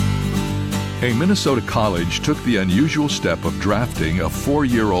A Minnesota college took the unusual step of drafting a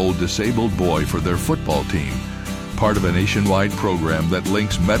 4-year-old disabled boy for their football team, part of a nationwide program that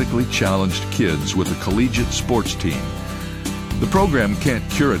links medically challenged kids with a collegiate sports team. The program can't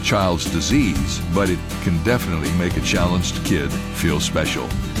cure a child's disease, but it can definitely make a challenged kid feel special.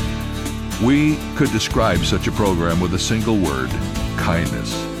 We could describe such a program with a single word: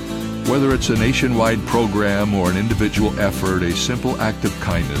 kindness. Whether it's a nationwide program or an individual effort, a simple act of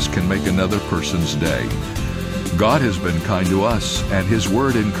kindness can make another person's day. God has been kind to us, and His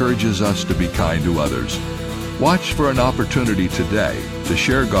Word encourages us to be kind to others. Watch for an opportunity today to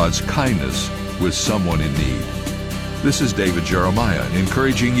share God's kindness with someone in need. This is David Jeremiah,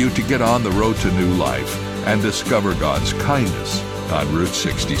 encouraging you to get on the road to new life and discover God's kindness on Route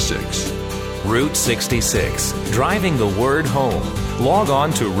 66. Route 66, driving the word home. Log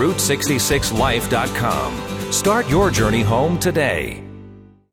on to Route66Life.com. Start your journey home today.